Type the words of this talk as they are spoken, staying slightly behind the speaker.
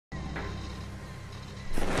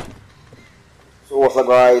So what's up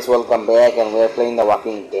guys, welcome back and we're playing The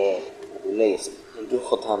Walking Dead. Into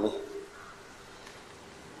Khotami.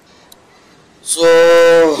 So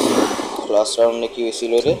last round ki It's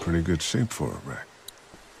in pretty good shape for a wreck.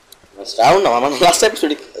 Last round na last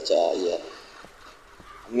episode acha yeah.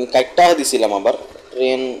 আমি কাইটটা দিছিলাম আবার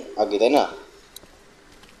train আগে তাই না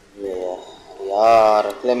यार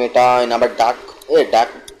ক্লেমেটাইন আবার ডাক ডাক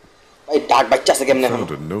ভাই ডাক বাচ্চা আছে কেমনে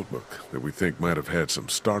Found a notebook that we think might have had some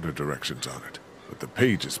starter directions on it, but the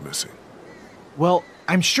page is missing. Well,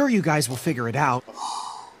 I'm sure you guys will figure it out.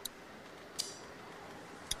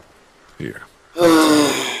 Here.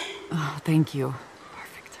 Oh, thank you.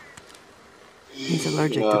 Perfect. He's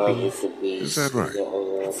allergic to bees. Is that right?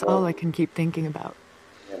 That's all I can keep thinking about.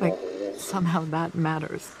 Like, somehow that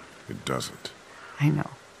matters. It doesn't. I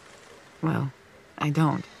know. Well, I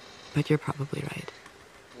don't, but you're probably right.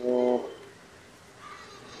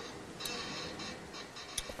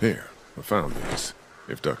 Here, I found these,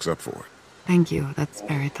 if Duck's up for it. Thank you. That's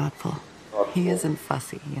very thoughtful. He isn't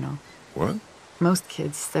fussy, you know. What? Most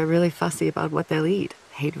kids, they're really fussy about what they'll eat.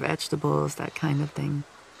 Hate vegetables, that kind of thing.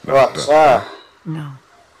 Not Duck. No.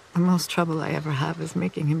 The most trouble I ever have is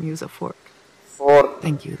making him use a fork. Fork.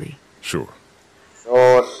 Thank you, Lee. Sure.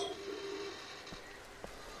 Sure.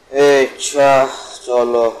 अच्छा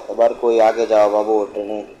चलो अबार कोई आगे जाओ बाबू train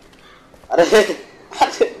अरे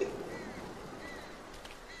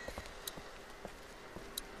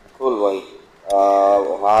cool भाई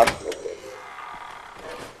हाथ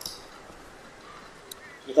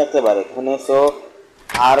কি থাকতে পারে এখানে সো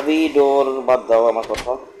আরবি ডোর বাদ দাও আমার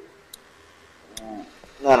কথা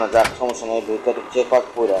না না যাক সমস্যা নেই ভিতরে চেক আউট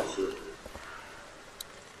করে আসি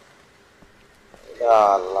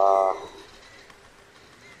আল্লাহ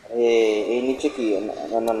এই নিচে কি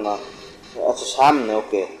না না না আচ্ছা সামনে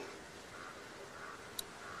ওকে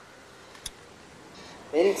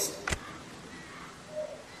ফেন্স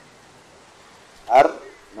আর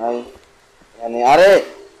নাই মানে আরে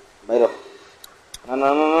বাইরে না না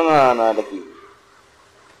না না না না এটা কি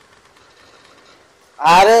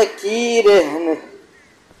আরে কি রে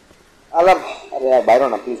আল্লাহ আরে বাইরে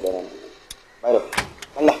না প্লিজ বাইরে না বাইরে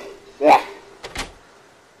আল্লাহ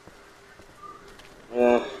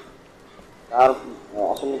আর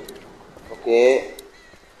আসলে ওকে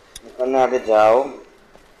এখানে আগে যাও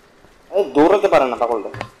এই দৌড়াতে পারে না পাগলটা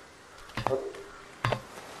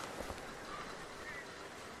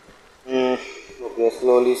ওকে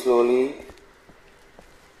স্লোলি স্লোলি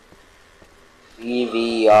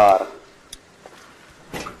PVR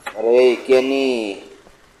अरे केनी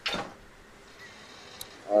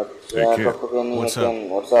अच्छा तो केनी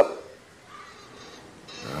what's up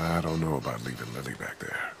I don't know about leaving Lily back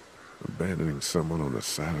there. Abandoning someone on the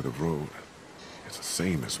side of the road is the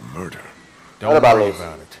same as murder. Don't worry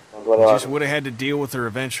about it. You just would have had to deal with her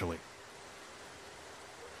eventually.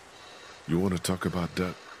 You want to talk about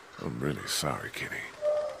Duck? I'm really sorry, Kenny.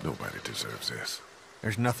 Nobody deserves this.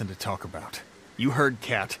 There's nothing to talk about. You heard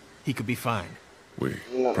Cat. He could be fine. We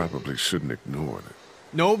probably shouldn't ignore it.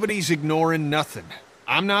 Nobody's ignoring nothing.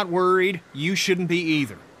 I'm not worried. You shouldn't be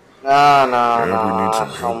either. No. We need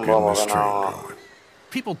some help getting this train going.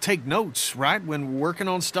 People take notes, right, when working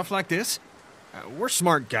on stuff like this? We're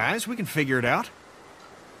smart guys. We can figure it out.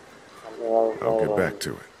 I'll get back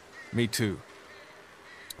to it. Me too.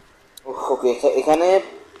 Okay, এখানে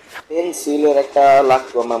পেন্সিলের একটা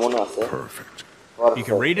লাগতো আমার মনে আছে Perfect. You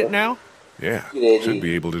can read it now? Yeah, should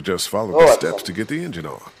be able to just follow the steps to get the engine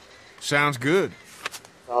on. Sounds good.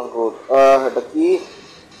 Sounds good. এটা কি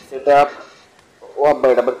set up ও আব্বা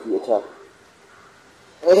এটা আবার কি আচ্ছা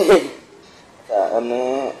আচ্ছা এমনি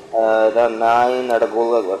এটা 9 এটা গোল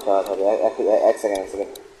আচ্ছা সরি এক সেকেন্ড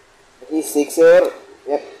কি 6 এর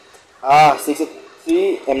 6 এর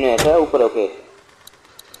 3 এমনি আছে উপরে ওকে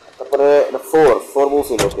তারপরে 4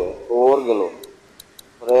 বলছিল ওকে 4 গেল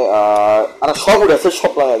পরে আর সব উড়ে আছে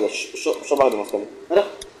সব লাগা গেছে সব লাগা মাঝখানে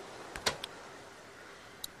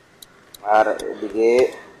আর এদিকে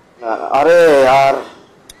আরে আর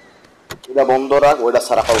এটা বন্ধ রাখ ওইটা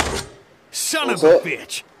সারা খাও Son of a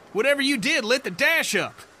bitch! Whatever you did lit the dash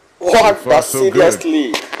up. What?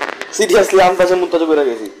 Seriously, I'm just মুত্তাজে Bera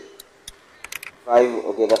গেছি 5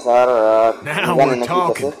 ওকে দা স্যার Now we're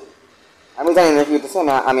talking. আমি জানি না কি হইতেছে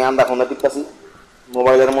না আমি আন্দা কোনটা টিপতাছি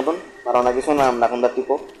মোবাইলের মতন কারণ না কিছু না আন্দা কোনটা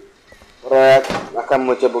টিপো ওরে আকাম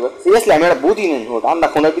মচে বগে সিরিয়াসলি আমি এটা বুঝি না হোট আন্দা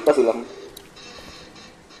কোনটা টিপতাছিলাম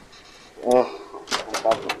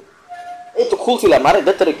এই তো খুলছিলাম আরে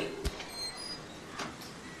দত্তরে কি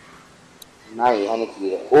নাই এখানে কি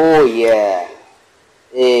ও ইয়া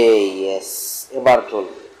ইয়েস এবার চল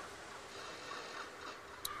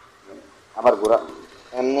আবার ঘোরা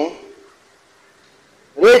এমনি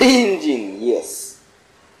রেডি ইঞ্জিন ইয়েস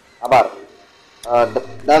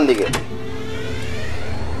ডান দিকে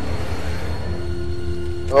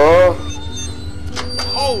ও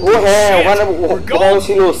ও হ্যাঁ ওখানে ওখানে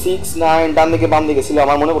ছিল 6 9 ডান দিকে বাম দিকে ছিল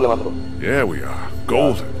আমার মনে পড়লো মাত্র Yeah, we are.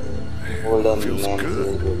 Golden. golden Feels man good.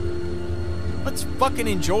 Let's fucking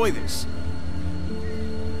enjoy this.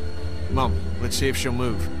 Mom, let's see if she'll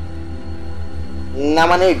move. না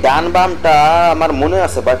মানে ডান বামটা আমার মনে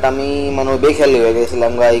আছে বাট আমি মানে বেখেয়ালি হয়ে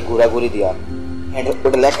গেছিলাম গাই ঘোরাঘুরি দিয়া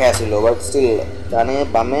ওটা লেখা আছিল বাট স্টিল ডানে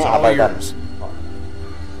বামে It's all আবার ডান yours.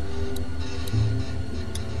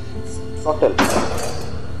 সটেল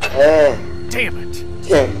eh Damn it.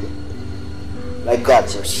 like that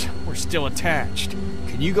We're still attached.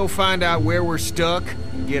 Can you go find out where we're stuck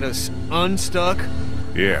and get us unstuck?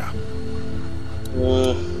 Yeah.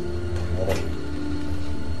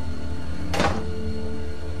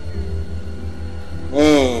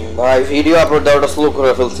 ভাই ভিডিও আপলোড দেওয়াটা স্লো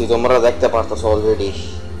করে ফেলছি তোমরা দেখতে পারতেছো অলরেডি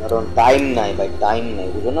কারণ টাইম নাই ভাই টাইম নাই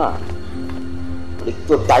বুঝো না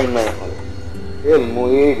একটু টাইম নাই এখন মু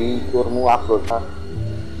এডি তোর মু আপলোড না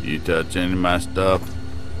You touch any of my stuff?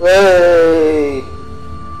 এই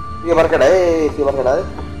তুই আবার কেডা তুই আবার কেডা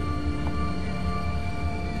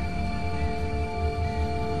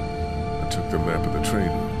I took the map of the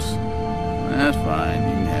train routes. That's fine.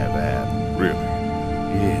 You can have that. Really?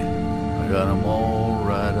 Yeah, I got them all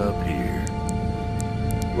right up here.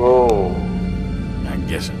 O I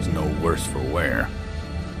guess it's no worse for wear.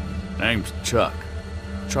 Name's Chuck.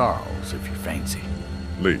 Charles, if you fancy.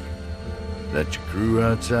 Lee. That your crew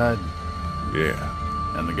outside? Yeah.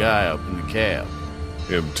 And the guy up in the cab?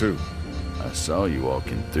 Him too. I saw you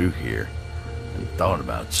walking through here and thought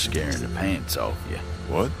about scaring the pants off you.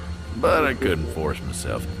 What? But I couldn't force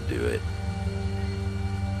myself to do it.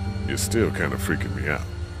 You're still kind of freaking me out.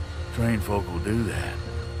 Trained folk will do that.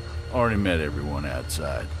 Already met everyone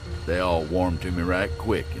outside. They all warmed to me right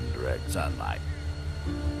quick in direct sunlight.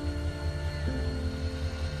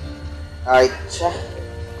 আচ্ছা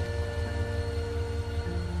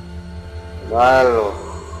ভালো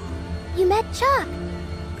You met Chuck.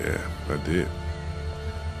 Yeah, I did.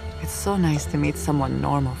 It's so nice to meet someone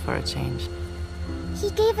normal for a change. He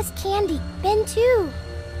gave us candy. Ben too.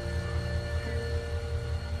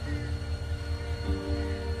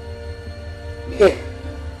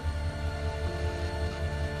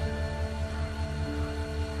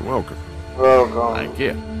 Welcome. welcome Thank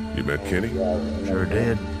you. You met Kenny? Sure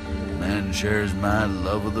did. Man shares my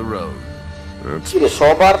love of the road. That's কি রে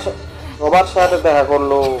সবার সবার সাথে দেখা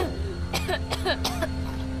করলো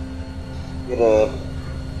কি রে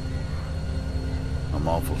I'm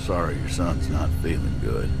awful sorry your son's not feeling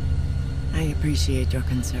good. I appreciate your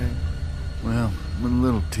concern. Well, with a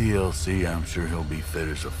little TLC, I'm sure he'll be fit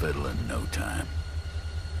as a fiddle in no time.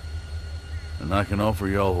 And I can offer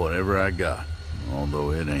y'all whatever I got, although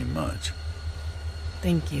it ain't much.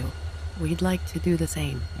 Thank you. We'd like to do the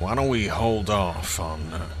same. Why don't we hold off on...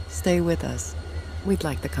 Stay with us. We'd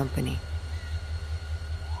like the company.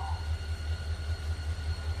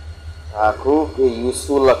 খুব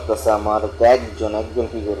useful লাগতেছে আমার একজন একজন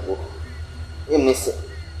কি করবো এমনি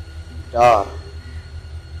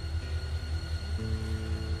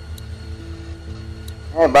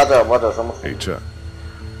হ্যাঁ বাজাও বাজাও সমস্যা Hey, Chuck.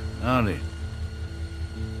 Howdy.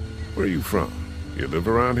 Where are you from? You live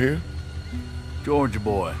around here? Georgia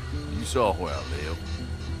boy, you saw where I live.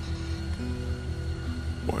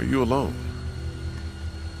 Why are you alone?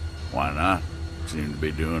 Why not? Seem to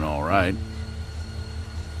be doing all right.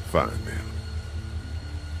 Fine, then.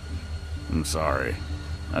 I'm sorry.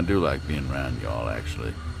 I do like being around y'all,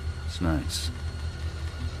 actually. It's nice.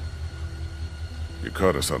 You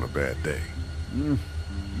caught us on a bad day.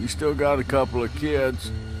 You still got a couple of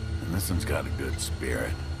kids, and this one's got a good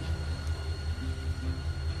spirit.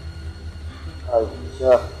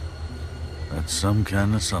 আচ্ছা That's some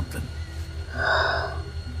kind of something.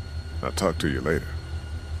 I'll talk to you later.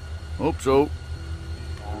 Hope so.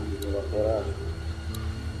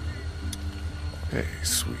 Hey,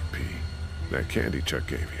 sweet pea. That candy Chuck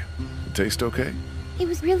gave you. It taste okay? It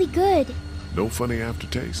was really good. No funny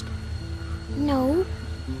aftertaste? No.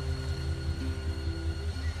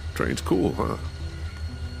 Train's cool, huh?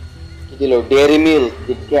 কি দিল dairy milk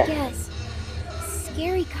KitKat Yes.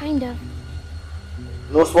 Scary kind of.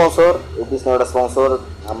 No sponsor it is not a sponsor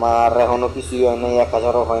আমার এখনো কিছুই হয় নাই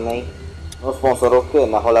 1000ও হয় নাই no sponsor ওকে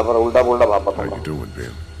না হলে আবার উল্টা পুল্টা ভাববা How তোমরা you doing,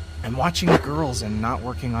 Ben? I'm watching the girls and not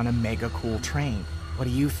working on a mega cool train. What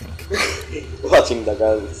do you think? watching the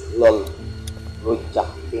girls lol Rucha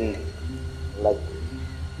in like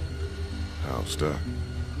How stuck?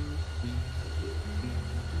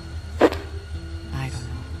 I don't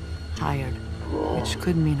know. Tired. Which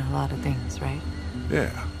could mean a lot of things, right?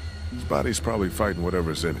 Yeah. His body's probably fighting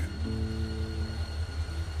whatever's in it.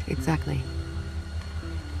 Exactly.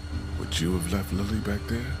 Would you have left Lily back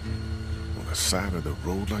there? On the side of the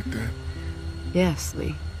road like that? Yes,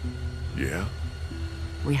 Lee. Yeah?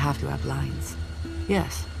 We have to have lines.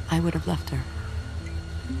 Yes, I would have left her.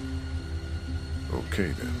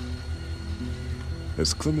 Okay, then.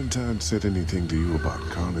 Has Clementine said anything to you about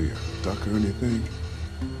Carly or Duck or anything?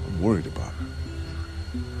 I'm worried about her.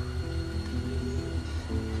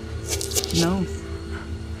 No.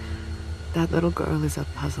 That little girl is a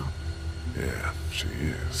puzzle. Yeah, she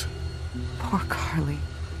is. Poor Carly.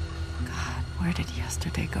 God, where did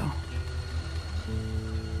yesterday go?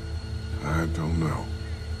 I don't know.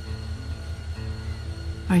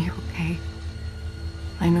 Are you okay?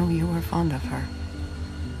 I know you were fond of her.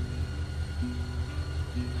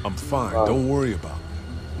 I'm fine. Don't worry about it.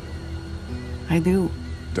 I do.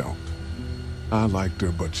 Don't. I liked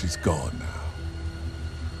her, but she's gone now.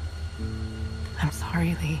 I'm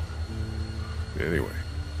sorry, Lee. Anyway,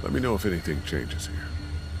 let me know if anything changes here.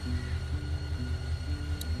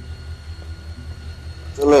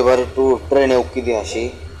 চলো এবার একটু ট্রেনে উকি দিয়ে আসি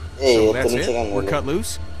এই So এত that's নিচে কেন it? We're গেলে? cut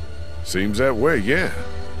loose? Seems that way, yeah.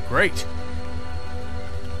 Great.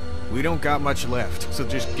 We don't got much left, so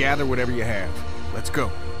just gather whatever you have. Let's go.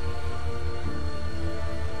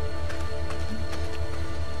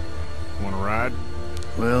 Wanna ride?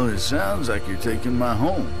 Well, it sounds like you're taking my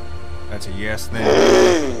home. That's a yes then.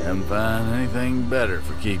 Haven't found anything better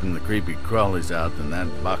for keeping the creepy crawlies out than that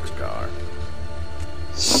boxcar.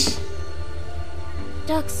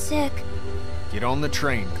 Duck's sick. Get on the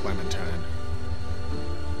train, Clementine.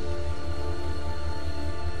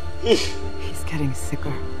 He's getting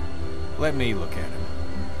sicker. Let me look at him.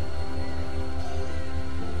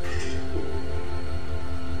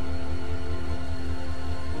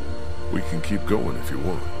 We can keep going if you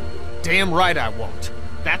want. Damn right I won't.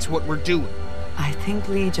 That's what we're doing. I think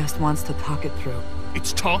Lee just wants to talk it through.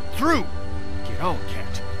 It's talked through. Get on,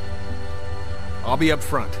 Cat. I'll be up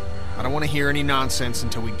front. I don't want to hear any nonsense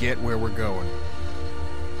until we get where we're going.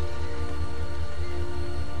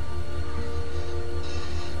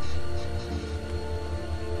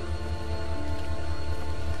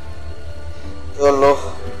 চলো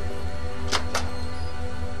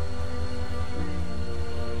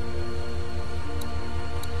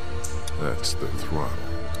That's the throttle.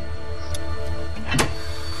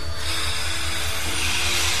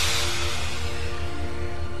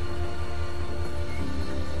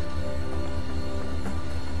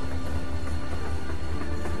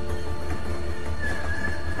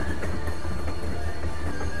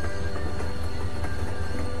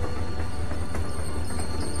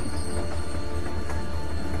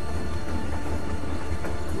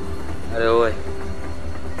 আরে ওই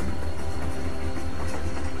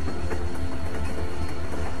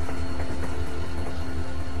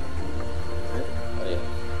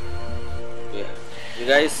You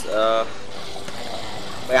guys,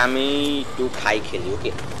 ভাই আমি একটু খাই খেলি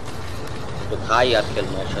ওকে তো খাই আর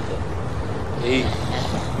খেলবো একসাথে এই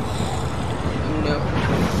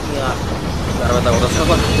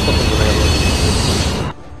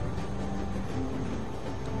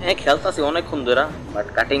হ্যাঁ খেলতেছি অনেকক্ষণ ধরে বাট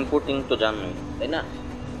কাটিং কুটিং তো জানোই তাই না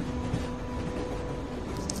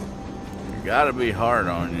Gotta be hard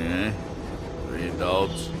on you, eh? 3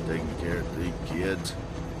 adults taking care of 3 kids.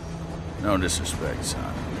 No disrespect,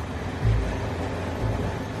 son.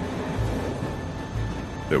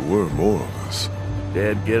 There were more of us.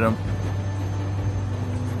 Dad get him?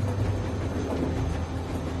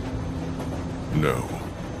 No.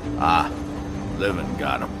 Ah, living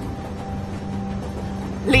got him.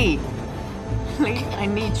 Lee! Lee, I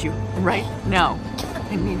need you right now.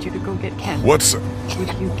 I need you to go get Ken. What's up?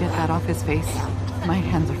 Would you get that off his face? My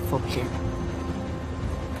hands are full here.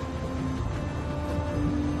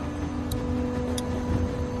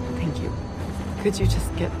 Thank you. Could you just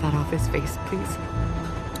get that off his face, please?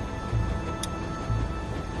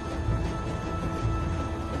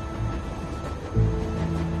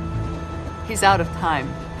 He's out of time.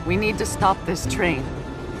 We need to stop this train.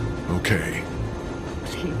 Okay.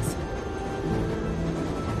 Please.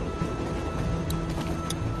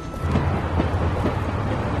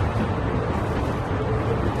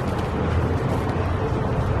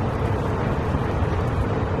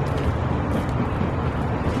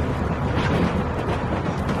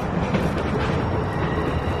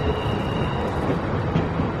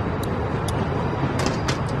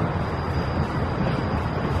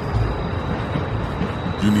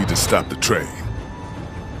 You need to stop the train.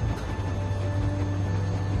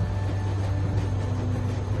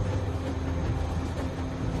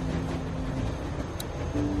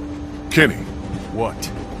 Kenny. What?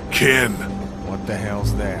 kin. What the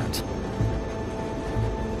hell's that?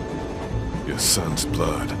 Your son's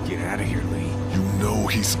blood. Get out of here, Lee. You know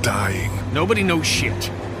he's dying. Nobody knows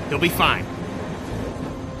shit. He'll be fine.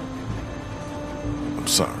 I'm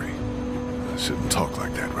sorry. I shouldn't talk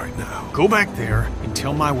like that right now. Go back there and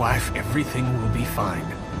tell my wife everything will be fine.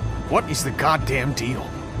 What is the goddamn deal?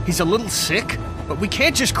 He's a little sick, but we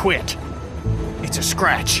can't just quit. It's a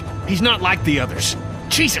scratch. He's not like the others.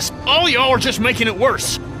 Jesus, all y'all are just making it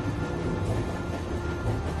worse.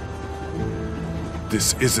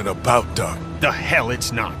 This isn't about Duck. The hell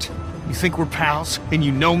it's not. You think we're pals and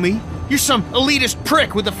you know me? You're some elitist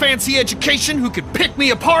prick with a fancy education who could pick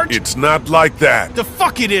me apart? It's not like that. The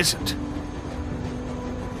fuck it isn't.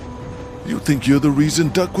 You think you're the reason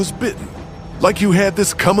Duck was bitten? Like you had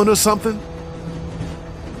this coming or something?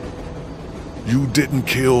 You didn't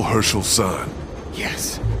kill Herschel's son. Yes,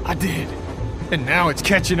 I did. And now it's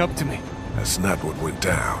catching up to me. That's not what went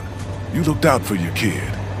down. You looked out for your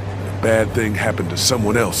kid. And a bad thing happened to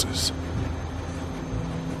someone else's.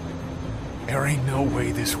 There ain't no way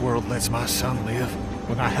this world lets my son live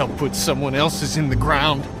when I help put someone else's in the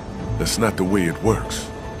ground. That's not the way it works.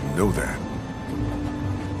 You know that.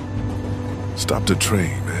 Stop the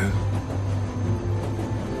train, man.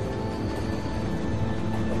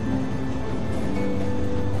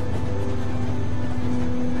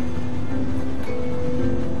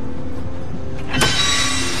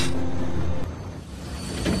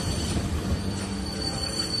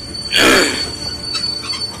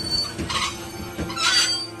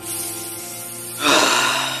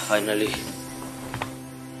 Finally.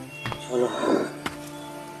 চলো।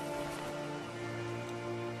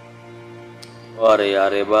 আরে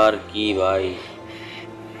আরে এবার কি ভাই?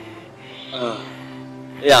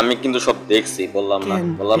 এই আমি কিন্তু সব দেখছি, বললাম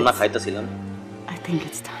না খাইতেছিলাম। I think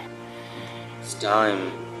it's time. It's time.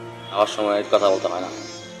 আমার সময় কথা বলতে হয় না।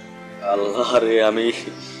 আল্লাহ রে আমি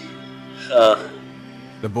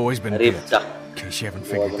The boy's been bit. In case you haven't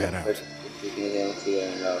figured that out.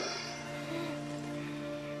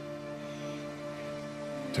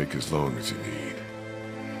 Take as long as you need.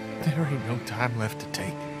 There ain't no time left to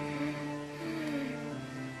take.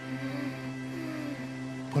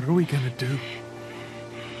 What are we gonna do?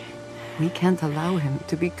 We can't allow him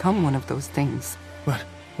to become one of those things. But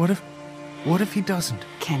what if he doesn't?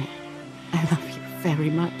 Kenny, I love you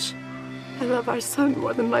very much. I love our son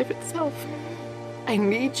more than life itself. I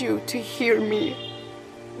need you to hear me.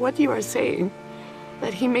 What you are saying,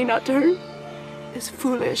 that he may not turn, is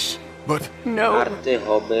foolish. But No.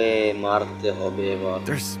 মারতে হবে এবার।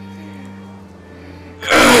 there's...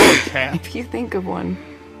 Cat. If you think of one,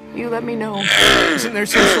 you let me know. Isn't there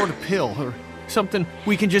some sort of pill or something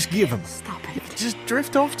we can just give him? Stop it. Just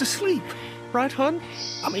drift off to sleep. Right, hun?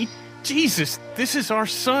 I mean, Jesus, this is our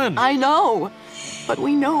son. I know, but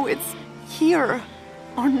we know it's here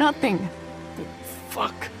or nothing.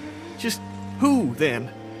 Fuck. Just who, then?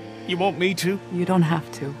 You want me to? You don't have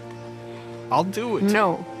to. I'll do it. No,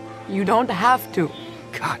 you don't have to.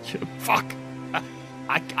 God, fuck.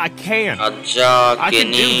 I can. আচ্ছা I can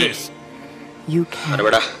কেনি do this. You আরে can.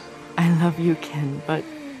 বেটা I love you, Ken, but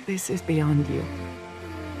this is beyond you.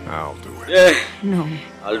 I'll do it. No,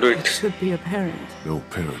 I'll do it it. should be a parent. No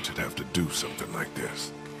parent should have to do something like this.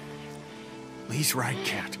 Lee's right,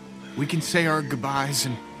 Cat. We can say our goodbyes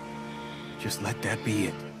and just let that be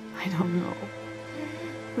it. I don't know.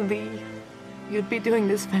 Lee, you'd be doing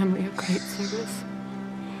this family a great service.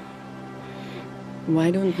 Why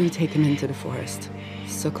don't we take him into the forest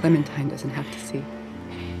so Clementine doesn't have to see?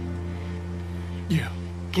 Yeah.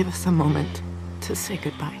 Give us a moment to say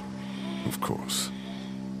goodbye. Of course.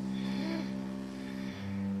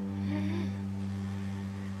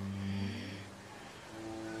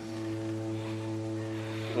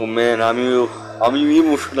 O man আমি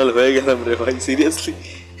emotional হয়ে গেলাম রে ভাই, seriously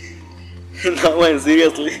না ভাই,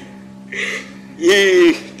 seriously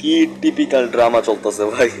কি typical drama চলতেছে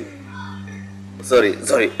ভাই। সরি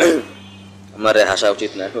আমার হাসা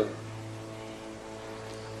উচিত না এখন।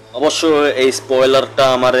 অবশ্য এই স্পয়লারটা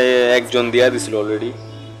আমারে একজন দিয়া দিছিল অলরেডি,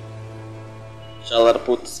 শালার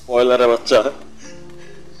পুত স্পয়লারের বাচ্চা।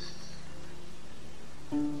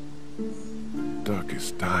 Duck is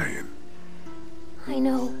dying. I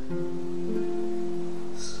know.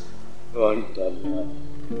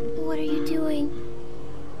 What are you doing?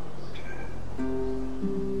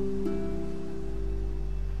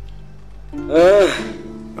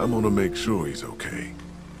 I'm gonna make sure he's okay.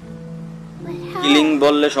 But how? Killing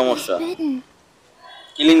বললে সমস্যা, Bitten.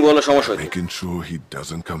 কিলিং বললে সমস্যা। Making sure he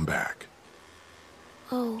doesn't come back.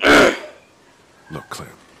 Oh. Look,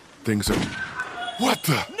 Clem, things are... What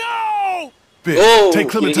the? No! Bitch, Oh, take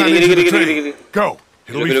Clementine giddy, into giddy, the giddy, train. giddy. Go.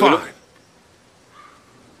 It'll be fine.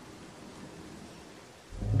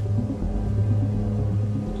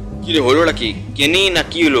 কি রে হলোটা কি কেনি না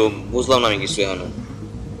কি হলো বুঝলাম না আমি কিছু এখনো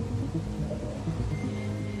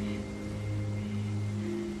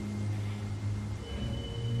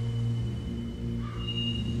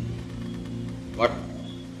What?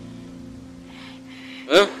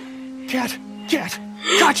 Huh? Cat!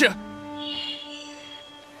 Gotcha!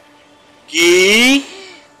 কি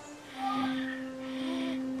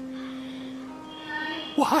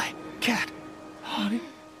Why? Cat? Honey?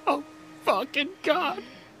 Oh, fucking God!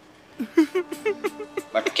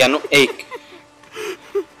 But কেন এই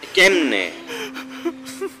কেমনে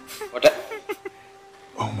ওটা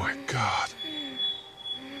Oh my God.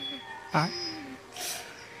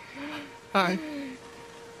 I...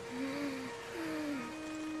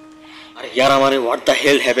 আরে यार আমারে what the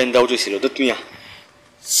hell happened দাও ছিল তো তুই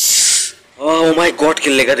Oh my God কে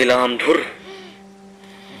লেখা দিলাম ধুর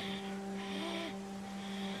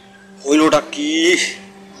হইলোটা কি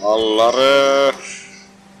আল্লাহ রে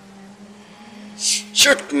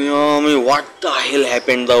shit আমি what the hell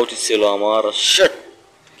happened দাও ছিল আমার shit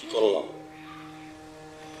কি করলাম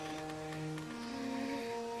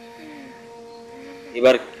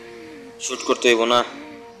এবার শুট করতে হইব না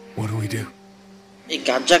What do we do? এই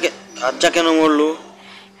গাজ্জা কেন মরলো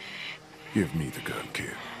Give me the gun,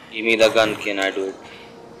 kid. Give me the gun, can I do it?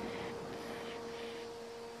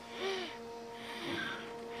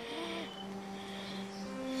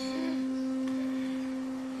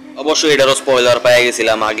 অবশ্যই এটারও স্পয়লার পেয়ে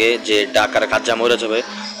গেছিলাম আগে যে ডাকার গাজ্জা মরে যাবে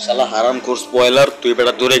শালা হারাম কোর স্পয়লার তুই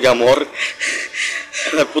বেটা দূরে গা মর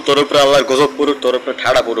তোর উপরে আল্লাহর গজব পড়ুক তোর উপরে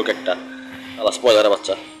ঠাড়া পড়ুক একটা শালা স্পয়লারের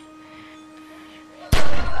বাচ্চা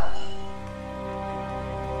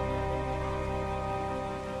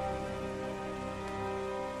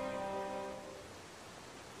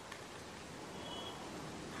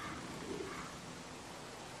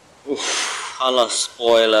শালা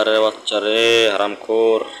স্পয়লারের বাচ্চা রে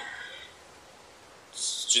হারামখোর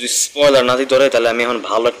যদি স্পয়লার না দিত রে তাহলে আমি এখন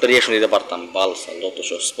ভালো একটা রিয়াকশন দিতে পারতাম বাল সাল যত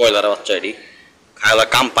স্পয়লারের বাচ্চা এটি খায়লা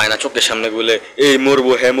কাম পায় না চোখের সামনে গুলে এই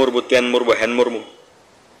মরবো হ্যাঁ মরবো তেন মরবো হ্যান মরবো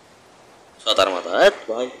সাতার মাথা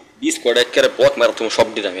ভাই 20 কোটা একেবারে বক মারা তুমি সব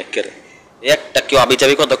দিলাম একেবারে একটা কেউ আবি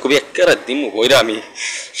চাবি কথা খুবই একেবারে দিমু কইরা আমি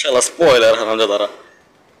শালা স্পয়লার হারামজাদারা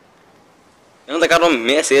এখন তো কারণ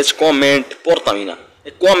মেসেজ কমেন্ট পড়তামই না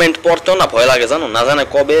কমেন্ট পড়তেও না ভয় লাগে জানো না জানে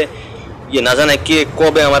কবে না জানে কে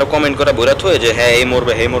কবে আমার কমেন্ট করে ভরে থয়ে যে হ্যাঁ এই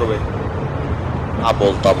মরবে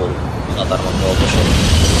আবল তাবল সাতার মতো অবসর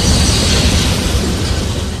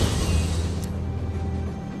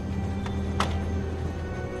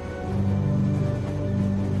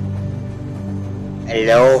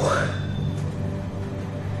Hello.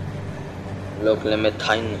 Look, let me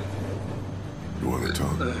time. You want to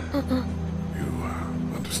talk? You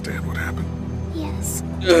understand what happened? Yes.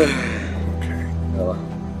 Okay.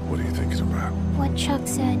 What are you thinking about? What Chuck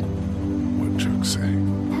said. What Chuck say?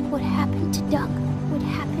 That what happened to Duck would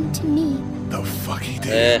happen to me. The fuck he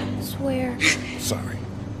did? Swear. Sorry.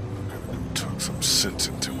 I'm gonna talk some sense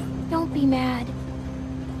into him. Don't be mad.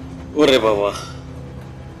 Ore baba.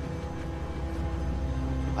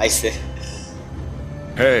 I say.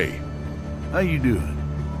 Hey, how you doing?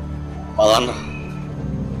 Palana.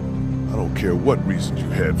 I don't care what reason you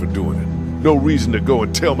had for doing it. No reason to go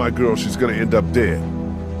and tell my girl she's gonna end up dead.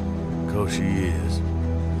 'Cause she is.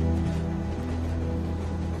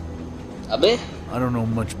 Abe? I don't know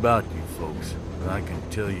much about you folks, but I can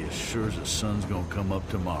tell you as sure as the sun's gonna come up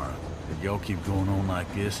tomorrow that y'all keep going on like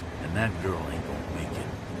this, and that girl ain't gonna make it.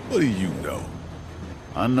 What do you know?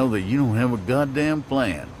 I know that you don't have a goddamn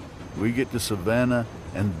plan. We get to Savannah,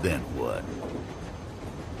 and then what?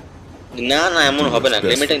 না না এমন হবে না What's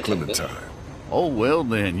best limiting for থাকবে Clementine? Oh, well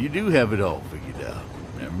then, you do have it all figured out.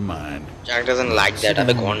 Never mind. Jack doesn't like that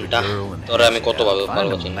আবে ঘন্টা তোরে আমি কত ভাবে ভালো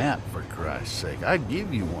Find a চিনি map, for Christ's sake. I'd give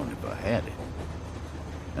you one if I had it.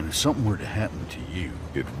 And if something were to happen to you,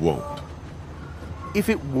 It won't. if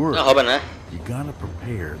it were, না হবে না you gotta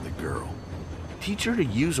prepare the girl. Teach her to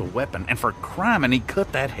use a weapon, and for criminy, cut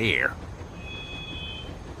that hair.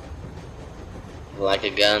 like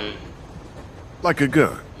a gun Like a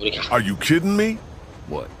gun. Are you kidding me?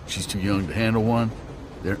 What, she's too young to handle one?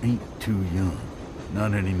 There ain't too young.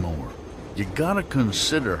 Not anymore. You gotta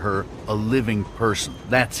consider her a living person.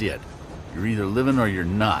 That's it. You're either living or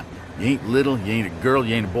you're not. You ain't little, you ain't a girl,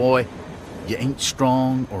 you ain't a boy. You ain't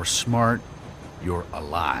strong or smart. You're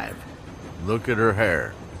alive. Look at her hair.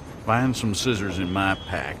 Find some scissors in my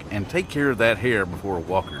pack and take care of that hair before a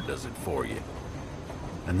walker does it for you.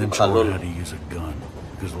 And then show her how to use a gun.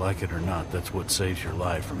 Because like it or not, that's what saves your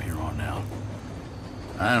life from here on out.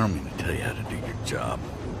 I don't mean to tell you how to do your job,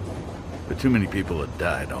 but too many people have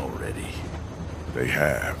died already. They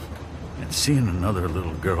have. And seeing another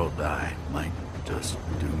little girl die might just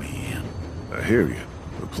do me in. I hear you.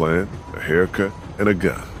 A plan, a haircut, and a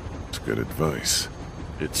gun. It's good advice.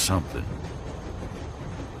 It's something.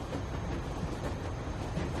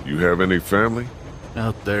 You have any family?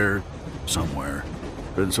 Out there, somewhere.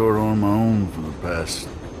 Been sort of on my own for the past,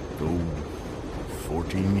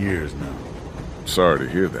 14 years now. Sorry to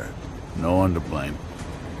hear that. No one to blame.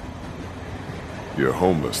 You're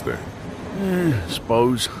homeless then?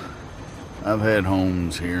 Suppose. I've had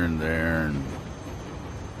homes here and there, and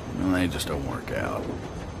they just don't work out.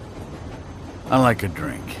 I like a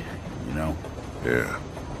drink, you know? Yeah.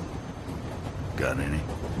 Got any?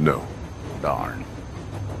 No. Darn.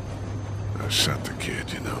 I shot the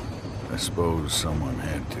kid, you know. I suppose someone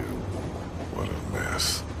had to. What a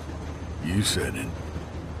mess. You said it.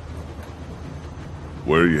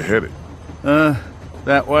 Where are you headed?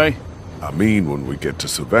 That way? I mean when we get to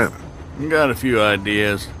Savannah. Got a few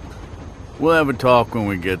ideas. We'll have a talk when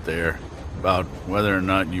we get there about whether or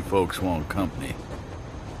not you folks want company.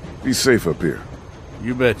 Be safe up here.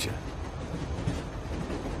 You betcha.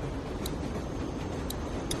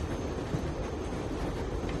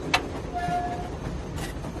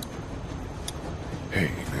 Hey,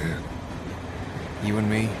 man. You and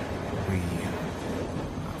me, oh,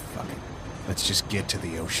 fuck it. Let's just get to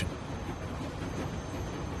the ocean.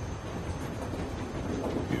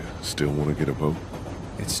 You still want to get a boat?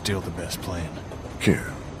 It's still the best plan. Ken.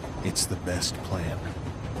 It's the best plan.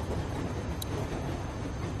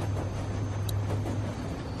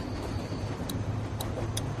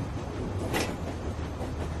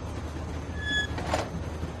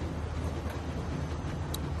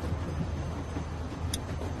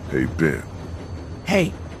 Hey, Ben.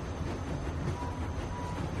 Hey!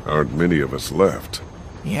 Aren't many of us left.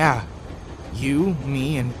 Yeah. You,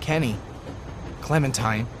 me, and Kenny.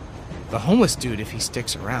 Clementine. The homeless dude if he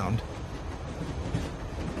sticks around.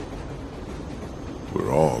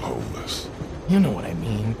 We're all homeless. You know what I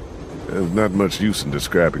mean. There's not much use in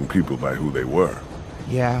describing people by who they were.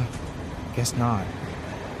 Yeah, guess not.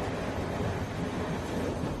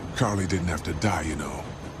 Carly didn't have to die, you know.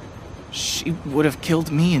 She would have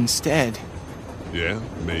killed me instead. Yeah,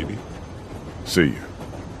 maybe. See you.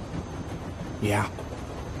 Yeah.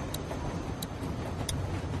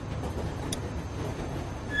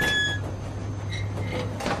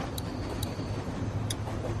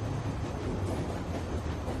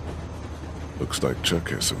 Looks like Chuck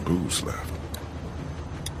has some booze left.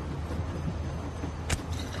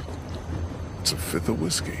 It's a fifth of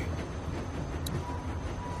whiskey.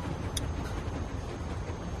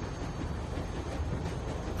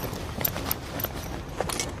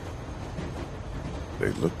 They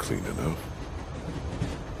look clean enough.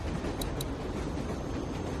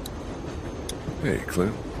 Hey,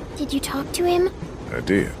 Clint. Did you talk to him? I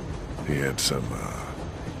did. He had some,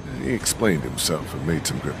 he explained himself and made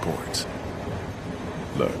some good points.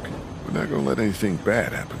 Look, we're not gonna let anything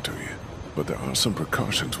bad happen to you, but there are some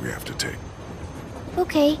precautions we have to take.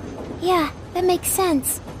 Okay. Yeah, that makes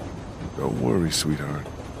sense. Don't worry, sweetheart.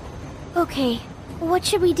 Okay. What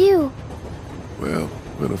should we do? Well,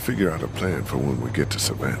 we're gonna figure out a plan for when we get to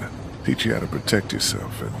Savannah. Teach you how to protect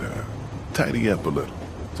yourself and, tidy up a little,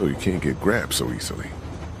 so you can't get grabbed so easily.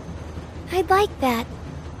 I'd like that.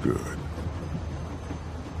 Good.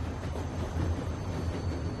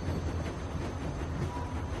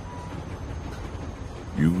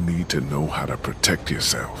 You need to know how to protect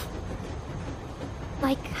yourself.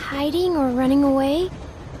 Like hiding or running away?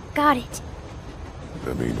 Got it.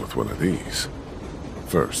 I mean with one of these.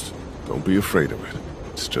 First, don't be afraid of it.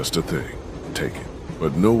 It's just a thing. Take it.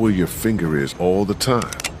 But know where your finger is all the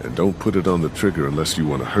time, and don't put it on the trigger unless you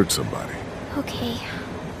want to hurt somebody. Okay.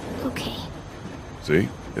 Okay. See?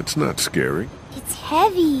 It's not scary. It's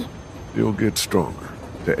heavy. You'll get stronger.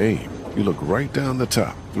 To aim, you look right down the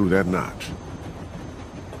top, through that notch.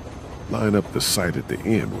 Line up the sight at the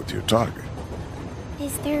end with your target.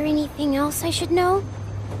 Is there anything else I should know?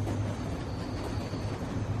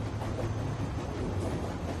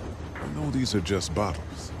 I know these are just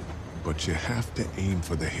bottles, but you have to aim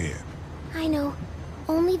for the head. I know.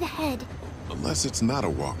 Only the head. Unless it's not a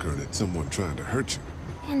walker and it's someone trying to hurt you.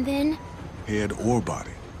 And then? Head or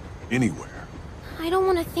body. Anywhere. I don't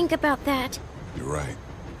want to think about that. You're right.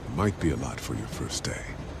 It might be a lot for your first day.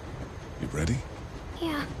 You ready?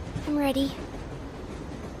 Yeah, I'm ready.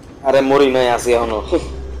 আরে মরি নাই আছি এখনো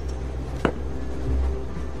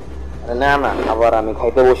আরে না না আবার আমি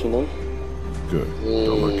খাইতে বসি নাই Good.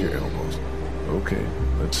 Don't look your elbows. Okay,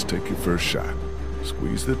 let's take your first shot.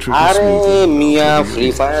 Squeeze the trigger আরে smoothly. Mia I'll give free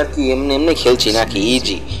you fire কি এমনি এমনি খেলছি নাকি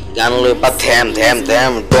ইজি গান লয়ে পা থ্যাম থ্যাম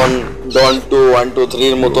থ্যাম ডন 2 1 2 3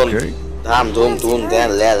 এর মতন Okay. ধাম ধুম Yes, ধুম sir. দেন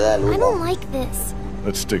লে লে I don't like this.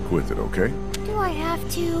 Let's stick with it, okay? Do I have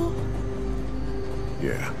to?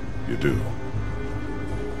 Yeah, you do.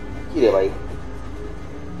 কি রে ভাই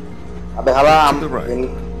আবে হালা To the right.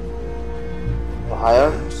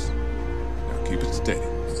 Higher Now keep it steady.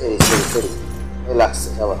 steady relax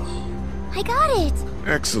শাবাশ I got it.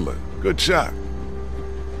 Excellent. Good shot.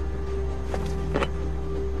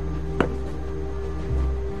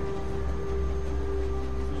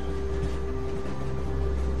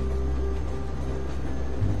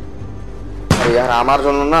 আরে यार আমার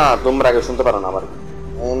জন্য না তোমরা আগে শুনতে পারো না আবার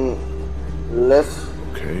left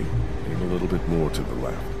Okay. Aim a little bit more to the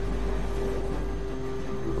left.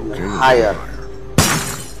 Okay. a little Higher.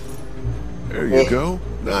 There you go.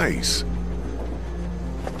 Nice.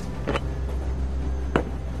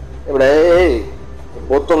 এবারে এই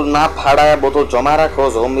বোতল না ফাড়ায় বোতল জমা রাখো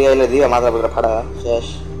জম্বি আইলে দিয়ে মাথা ভিতরে ফাড়া শেষ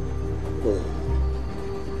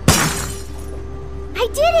I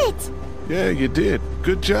did it. Yeah, you did.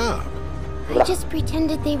 Good job. I just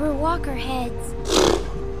pretended they were walker heads.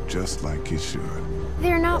 Just like you should.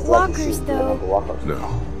 They're not walkers, though. No,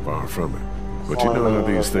 far from it. But you know how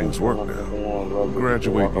these things work now. We'll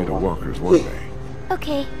graduate you to walkers one day.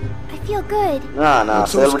 Okay, I feel good. না না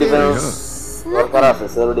That's so self scary, defence huh? দরকার আছে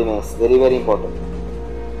self defence very important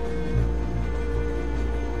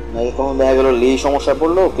নাই কোনো দেখা গেল লি সমস্যা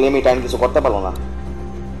পড়লো ক্লেমই টাইম কিছু করতে পারলো না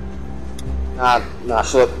না না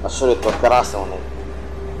আসলে দরকার আছে অনেক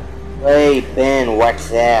এই পেন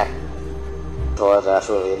হোয়াটসঅ্যাপ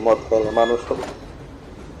আসলে মত পেলে মানুষ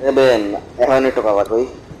বেন এখন একটু বাবা কই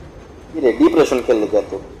কি রে ডিপ্রেশন খেললি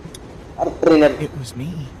কত আর trainer It was me.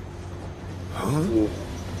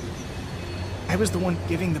 I was the one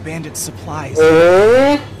giving the bandits supplies.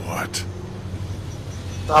 What?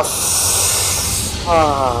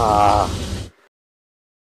 Ah.